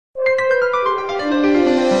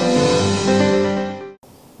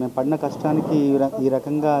మేము పడిన కష్టానికి ఈ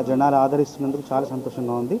రకంగా జనాలు ఆదరిస్తున్నందుకు చాలా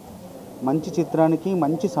సంతోషంగా ఉంది. మంచి చిత్రానికి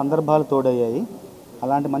మంచి సందర్భాలు తోడయ్యాయి.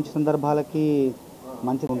 అలాంటి మంచి సందర్భాలకి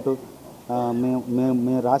మంచి ఉంటూ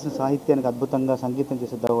మేము రాసిన సాహిత్యానికి అద్భుతంగా సంగీతం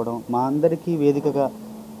చేసి దొరకడం, మా అందరికీ వేదికగా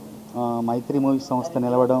మైత్రి మూవీ సంస్థ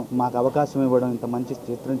నిలవడం, మాకు అవకాశం ఇవ్వడం, ఇంత మంచి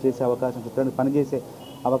చిత్రం చేసే అవకాశం, చిత్రానికి పనిచేసే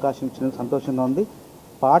అవకాశం ఇచ్చినందుకు సంతోషంగా ఉంది.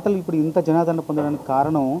 పాటలు ఇప్పుడు ఇంత జనాదరణ పొందడానికి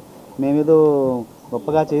కారణం మేమేదో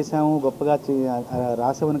గొప్పగా చేశాము, గొప్పగా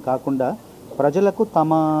రాసామని కాకుండా ప్రజలకు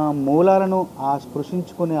తమ మూలాలను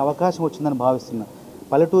స్పృశించుకునే అవకాశం వచ్చిందని భావిస్తున్నాను.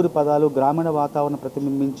 పల్లెటూరి పదాలు, గ్రామీణ వాతావరణం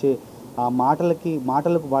ప్రతిబింబించే ఆ మాటలకు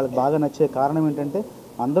వాళ్ళకి బాగా నచ్చే కారణం ఏంటంటే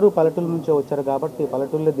అందరూ పల్లెటూరు నుంచే వచ్చారు కాబట్టి,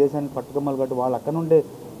 పల్లెటూరులో దేశానికి పట్టుకొమ్మలు కాబట్టి వాళ్ళు అక్కడ నుండే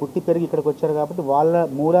పుట్టి పెరిగి ఇక్కడికి వచ్చారు కాబట్టి వాళ్ళ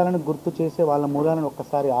మూలాలను గుర్తు చేసే, వాళ్ళ మూలాలను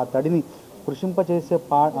ఒక్కసారి ఆ తడిని కృషింపచేసే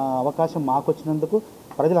అవకాశం మాకు వచ్చినందుకు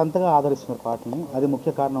ప్రజలు అంతగా ఆదరిస్తున్నారు పాటలని. అది ముఖ్య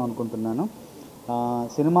కారణం అనుకుంటున్నాను.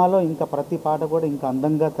 సినిమాలో ఇంకా ప్రతి పాట కూడా ఇంకా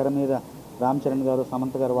అందంగా తెర మీద రామ్ చరణ్ గారు,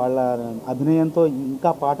 సమంత గారు వాళ్ళ అభినయంతో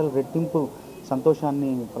ఇంకా పాటలు రెట్టింపు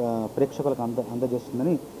సంతోషాన్ని ప్రేక్షకులకు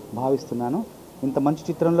అందజేస్తుందని భావిస్తున్నాను. ఇంత మంచి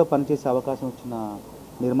చిత్రంలో పనిచేసే అవకాశం వచ్చిన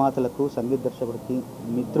నిర్మాతలకు, సంగీత దర్శకుడికి,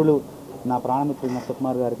 మిత్రులు, నా ప్రాణమిత్రుడు నా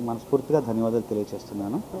సుకుమార్ గారికి మనస్ఫూర్తిగా ధన్యవాదాలు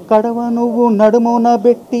తెలియజేస్తున్నాను. కడవ నువ్వు నడుమున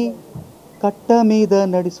బెట్టి కట్ట మీద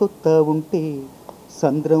నడిసొత్తా ఉంటే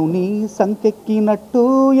సంద్రం నీ సంకెక్కినట్టు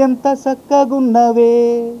ఎంత సక్కగున్నవే,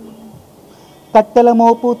 కట్టెల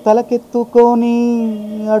మోపు తలకెత్తుకొని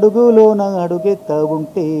అడుగులోన అడుగెత్తా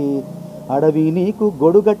ఉంటే అడవి నీకు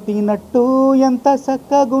గొడుగట్టినట్టు ఎంత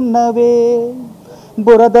సక్కగున్నవే,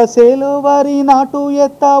 బురద సేలో వారి నాటు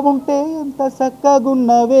ఎత్తా ఉంటే ఎంత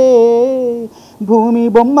సక్కగున్నవే, భూమి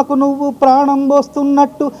బొమ్మకు నువ్వు ప్రాణం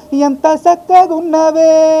పోస్తున్నట్టు ఎంత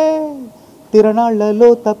సక్కగున్నవే, తిరణాళ్లలో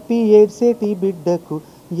తప్పి ఏడ్సేటి బిడ్డకు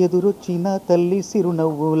ఎదురొచ్చిన తల్లి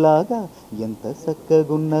సిరునవ్వులాగా ఎంత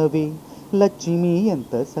సక్కగున్నవే, లక్ష్మి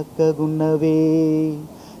ఎంత సక్కగున్నవే,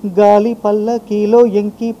 గాలి పల్లకీలో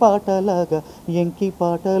ఎంకి పాటలాగా, ఎంకి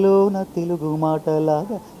పాటలోన తెలుగు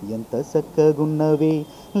మాటలాగా ఎంత సక్కగున్నవే,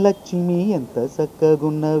 లక్ష్మి ఎంత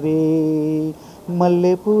సక్కగున్నవే,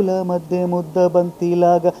 మల్లెపూల మధ్య ముద్ద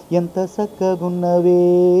బంతిలాగా ఎంత సక్కగున్నవే,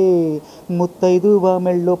 ముత్తైదువ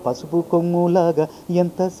మెళ్ళో పసుపు కొమ్ములాగా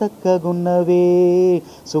ఎంత సక్కగున్నవే,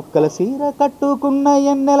 సుక్కల సీర కట్టుకున్న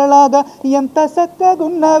ఎన్నెలలాగా ఎంత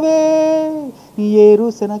సక్కగున్నవే, ఏరు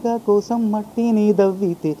శనగ కోసం మట్టిని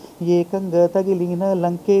దవ్వితే ఏకంగా తగిలిన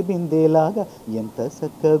లంకే బిందెలాగా ఎంత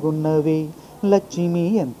సక్కగున్నవే, లక్ష్మి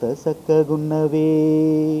ఎంత సక్కగున్నవే,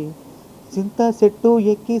 చింత చెట్టు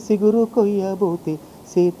ఎక్కి సిగురు కొయ్యబోతే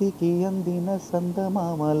చేతికి అందిన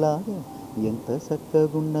సందమామలాగా ఎంత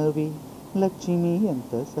సక్కగున్నవి, లక్ష్మి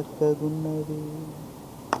ఎంత సక్కగున్నవి.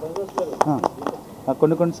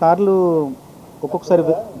 కొన్నిసార్లు ఒక్కొక్కసారి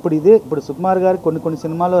ఇప్పుడు సుకుమార్ గారు కొన్ని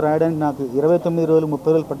సినిమాలో రాయడానికి నాకు 29 రోజులు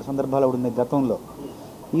 30 రోజులు పట్టిన సందర్భాలు ఉన్నాయి గతంలో.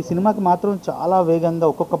 ఈ సినిమాకి మాత్రం చాలా వేగంగా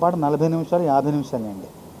ఒక్కొక్క పాట 40 నిమిషాలు 50 నిమిషాలు అండి.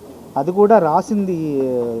 అది కూడా రాసింది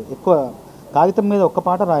ఎక్కువ కాగితం మీద ఒక్క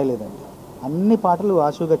పాట రాయలేదండి, అన్ని పాటలు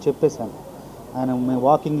ఆశువుగా చెప్పేశాను. ఆయన మేము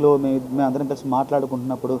వాకింగ్లో మేము అందరం కలిసి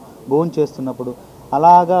మాట్లాడుకుంటున్నప్పుడు, భోజనం చేస్తున్నప్పుడు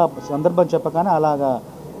అలాగా సందర్భం చెప్పగానే అలాగా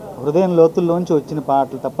హృదయం లోతుల్లోంచి వచ్చిన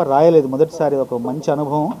పాటలు తప్ప రాయలేదు. మొదటిసారి ఒక మంచి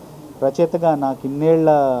అనుభవం. రచయితగా నాకు ఇన్నేళ్ల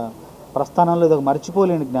ప్రస్థానంలో ఇది ఒక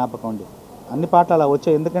మర్చిపోలేని జ్ఞాపకం అండి. అన్ని పాటలు అలా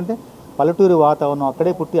వచ్చాయి. ఎందుకంటే పల్లెటూరు వాతావరణం,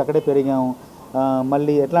 అక్కడే పుట్టి అక్కడే పెరిగాము.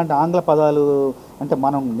 మళ్ళీ ఎట్లాంటి ఆంగ్ల పదాలు అంటే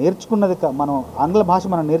మనం నేర్చుకున్నది, మనం ఆంగ్ల భాష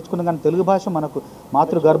మనం నేర్చుకున్న కానీ తెలుగు భాష మనకు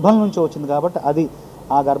మాతృ గర్భం నుంచి వచ్చింది కాబట్టి అది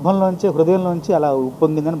ఆ గర్భంలోంచి హృదయంలోంచి అలా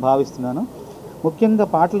ఉప్పొంగిందని భావిస్తున్నాను. ముఖ్యంగా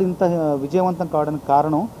పాటలు ఇంత విజయవంతం కావడానికి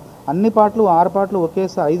కారణం అన్ని పాటలు 6 పాటలు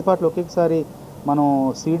ఒకేసారి 5 పాటలు ఒకేసారి మనం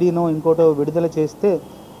సీడీనో ఇంకోటో విడుదల చేస్తే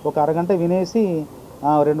ఒక అరగంట వినేసి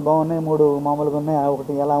 2 బాగున్నాయి, 3 మామూలుగా ఉన్నాయి,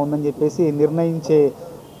 ఒకటి ఎలా ఉందని చెప్పేసి నిర్ణయించే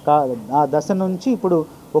ఆ దశ నుంచి ఇప్పుడు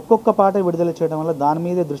ఒక్కొక్క పాట విడుదల చేయడం వల్ల దాని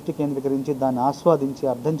మీదే దృష్టి కేంద్రీకరించి దాన్ని ఆస్వాదించి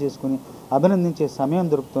అర్థం చేసుకుని అభినందించే సమయం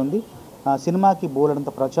దొరుకుతుంది. సినిమాకి బోలెడంత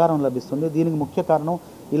ప్రచారం లభిస్తుంది. దీనికి ముఖ్య కారణం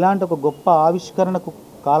ఇలాంటి ఒక గొప్ప ఆవిష్కరణకు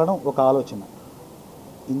కారణం ఒక ఆలోచన.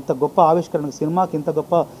 ఇంత గొప్ప ఆవిష్కరణకు సినిమాకి ఇంత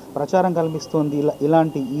గొప్ప ప్రచారం కల్పిస్తుంది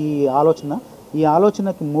ఇలాంటి ఈ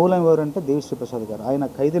ఆలోచనకి మూలం ఎవరంటే దేవిశ్రీ ప్రసాద్ గారు. ఆయన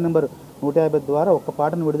ఖైదీ నెంబర్ 150 ద్వారా ఒక్క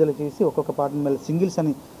పాటను విడుదల చేసి ఒక్కొక్క పాటను మళ్ళీ సింగిల్స్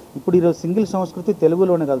అని, ఇప్పుడు ఈరోజు సింగిల్ సంస్కృతి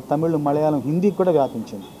తెలుగులోనే కాదు తమిళ్, మలయాళం, హిందీకి కూడా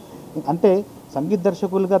వ్యాపించింది. అంటే సంగీత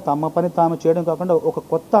దర్శకులుగా తమ పని తాము చేయడం కాకుండా ఒక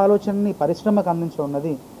కొత్త ఆలోచనని పరిశ్రమకు అందించడం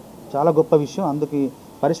ఉన్నది చాలా గొప్ప విషయం. అందుకు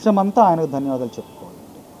పరిశ్రమ అంతా ఆయనకు ధన్యవాదాలు చెప్పుకోవాలి.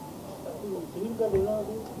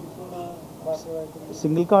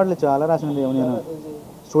 సింగిల్ కార్డులు చాలా రాసినది. నేను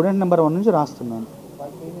స్టూడెంట్ నెంబర్ 1 నుంచి రాస్తున్నాను.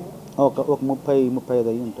 ఒక 30-35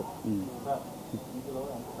 అయ్యి ఉంటుంది.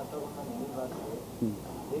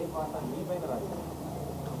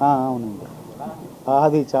 అవునండి.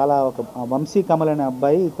 అది చాలా ఒక వంశీ కమల్ అనే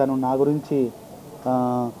అబ్బాయి తను నా గురించి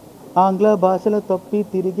ఆంగ్ల భాషలో తప్పి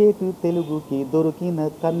తిరిగేటి తెలుగుకి దొరికిన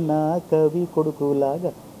కన్నా కవి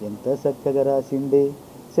కొడుకులాగా ఎంత చక్కగా రాసిండే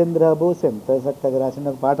చంద్రబోస్ ఎంత చక్కగా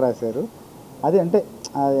రాసిండే పాట రాశారు. అది అంటే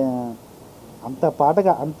అంత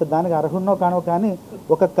పాటగా అంత దానికి అర్హున్నో కానో కానీ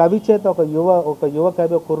ఒక కవి చేత ఒక యువ కవి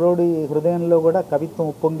ఒక కుర్రోడి హృదయంలో కూడా కవిత్వం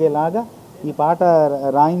ఉప్పొంగేలాగా ఈ పాట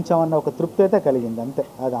రాయించామన్న ఒక తృప్తి అయితే కలిగింది అంతే.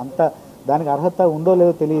 అది అంత దానికి అర్హత ఉందో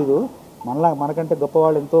లేదో తెలియదు. మనకంటే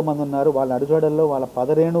గొప్పవాళ్ళు ఎంతోమంది ఉన్నారు. వాళ్ళ అడుగుజాడల్లో వాళ్ళ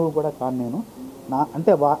పదరేణువు కూడా కాను నేను.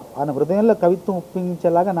 అంటే ఆయన హృదయంలో కవిత్వం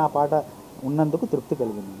ఉప్పొంగించేలాగా నా పాట ఉన్నందుకు తృప్తి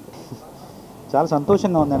కలిగింది. చాలా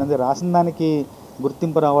సంతోషంగా ఉంది అనేది రాసిన దానికి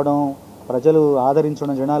గుర్తింపు రావడం, ప్రజలు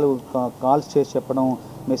ఆదరించడం, జనాలు కాల్స్ చేసి చెప్పడం,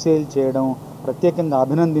 మెసేజ్ చేయడం, ప్రత్యేకంగా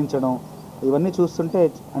అభినందించడం, ఇవన్నీ చూస్తుంటే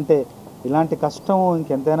అంటే ఇలాంటి కష్టం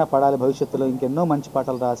ఇంకెంతైనా పడాలి, భవిష్యత్తులో ఇంకెన్నో మంచి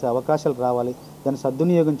పాటలు రాసే అవకాశాలు రావాలి, దాన్ని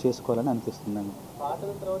సద్వినియోగం చేసుకోవాలని అనిపిస్తుందండి.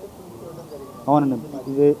 అవునండి,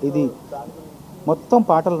 ఇది మొత్తం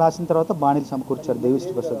పాటలు రాసిన తర్వాత బాణీలు సమకూర్చారు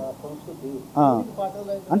దేవిశ్రీ ప్రసాద్.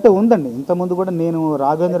 అంటే ఉందండి, ఇంతకుముందు కూడా నేను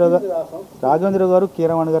రాఘవేంద్ర గారు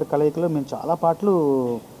కీరవాణి గారి కలయికలో మేము చాలా పాటలు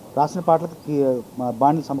రాసిన పాటలకు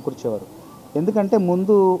బాణీలు సమకూర్చేవారు. ఎందుకంటే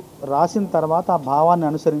ముందు రాసిన తర్వాత ఆ భావాన్ని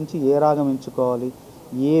అనుసరించి ఏ రాగం ఎంచుకోవాలి,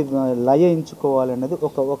 ఏ లయ ఎంచుకోవాలి అనేది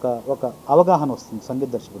ఒక అవగాహన వస్తుంది సంగీత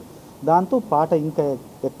దర్శకుడు. దాంతో పాట ఇంకా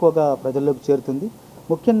ఎక్కువగా ప్రజల్లోకి చేరుతుంది.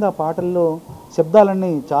 ముఖ్యంగా పాటల్లో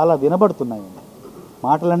శబ్దాలన్నీ చాలా వినబడుతున్నాయండి,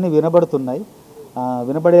 మాటలన్నీ వినబడుతున్నాయి.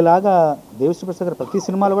 వినబడేలాగా దేవిశ్రీ ప్రసాద్ గారు ప్రతి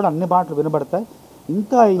సినిమాలో కూడా అన్ని పాటలు వినబడతాయి.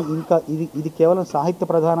 ఇంకా ఇది కేవలం సాహిత్య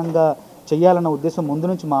ప్రధానంగా చేయాలన్న ఉద్దేశం ముందు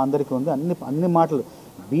నుంచి మా అందరికీ ఉంది. అన్ని మాటలు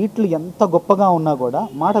బీట్లు ఎంత గొప్పగా ఉన్నా కూడా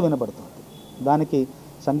మాట వినబడుతుంది. దానికి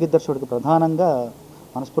సంగీత దర్శకుడికి ప్రధానంగా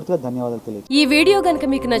మనస్ఫూర్తిగా ధన్యవాదాలు తెలియదు. ఈ వీడియో గనుక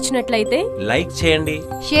మీకు నచ్చినట్లయితే లైక్ చేయండి,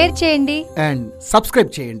 షేర్ చేయండి అండ్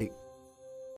సబ్స్క్రైబ్ చేయండి.